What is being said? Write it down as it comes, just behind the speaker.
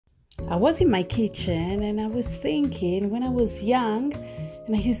I was in my kitchen and I was thinking when I was young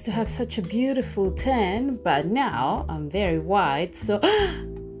and I used to have such a beautiful tan, but now I'm very white. So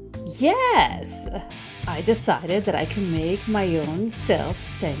yes, I decided that I can make my own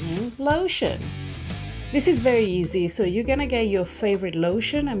self-tanning lotion. This is very easy. So you're gonna get your favorite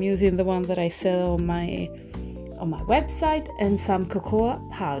lotion. I'm using the one that I sell on my website, and some cocoa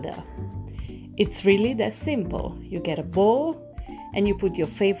powder. It's really that simple. You get a bowl and you put your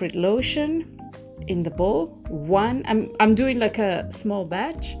favorite lotion in the bowl. I'm doing like a small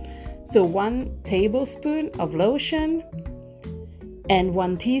batch. So 1 tablespoon of lotion and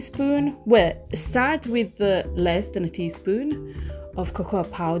 1 teaspoon. Well, start with the less than a teaspoon of cocoa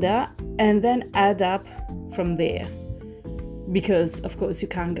powder and then add up from there, because of course you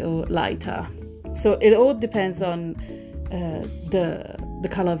can't go lighter. So it all depends on the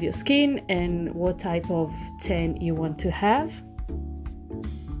color of your skin and what type of tan you want to have.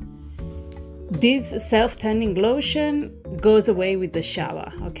 This self-tanning lotion goes away with the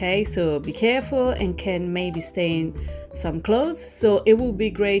shower, okay? So be careful, and can maybe stain some clothes. So it will be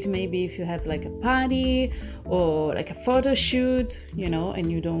great maybe if you have like a party or like a photo shoot, you know,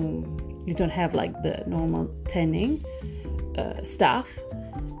 and you don't have like the normal tanning stuff.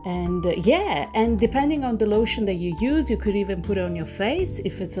 And and depending on the lotion that you use, you could even put it on your face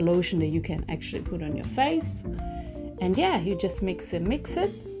if it's a lotion that you can actually put on your face. And yeah, you just mix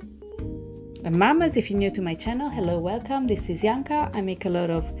it. And mamas, if you're new to my channel, hello, welcome. This is Yanka. I make a lot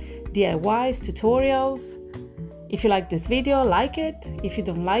of DIYs, tutorials. If you like this video, like it. If you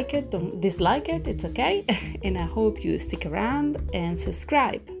don't like it, don't dislike it, it's okay. And I hope you stick around and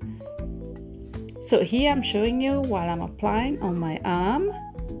subscribe. So here I'm showing you while I'm applying on my arm.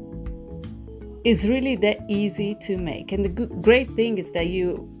 It's really that easy to make. And the great thing is that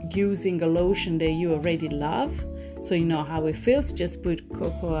you're using a lotion that you already love. So you know how it feels. Just put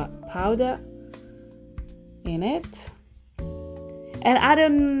cocoa powder in it. And I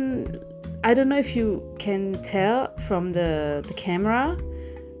don't know if you can tell from the camera,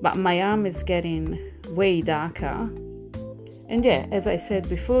 but my arm is getting way darker. And yeah, as I said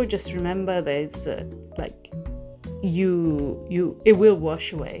before, just remember that it's like it will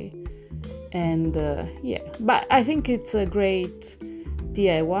wash away. And but I think it's a great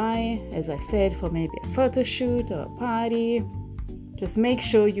DIY, as I said, for maybe a photo shoot or a party. Just make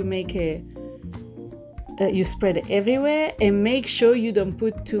sure you make it, you spread it everywhere, and make sure you don't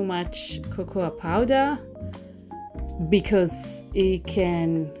put too much cocoa powder, because it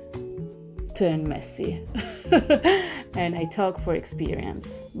can turn messy. And I talk for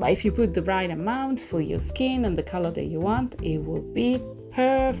experience. But if you put the right amount for your skin and the color that you want, it will be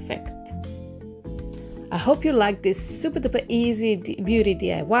perfect. I hope you like this super duper easy beauty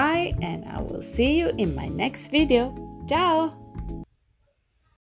DIY, and I will see you in my next video. Ciao!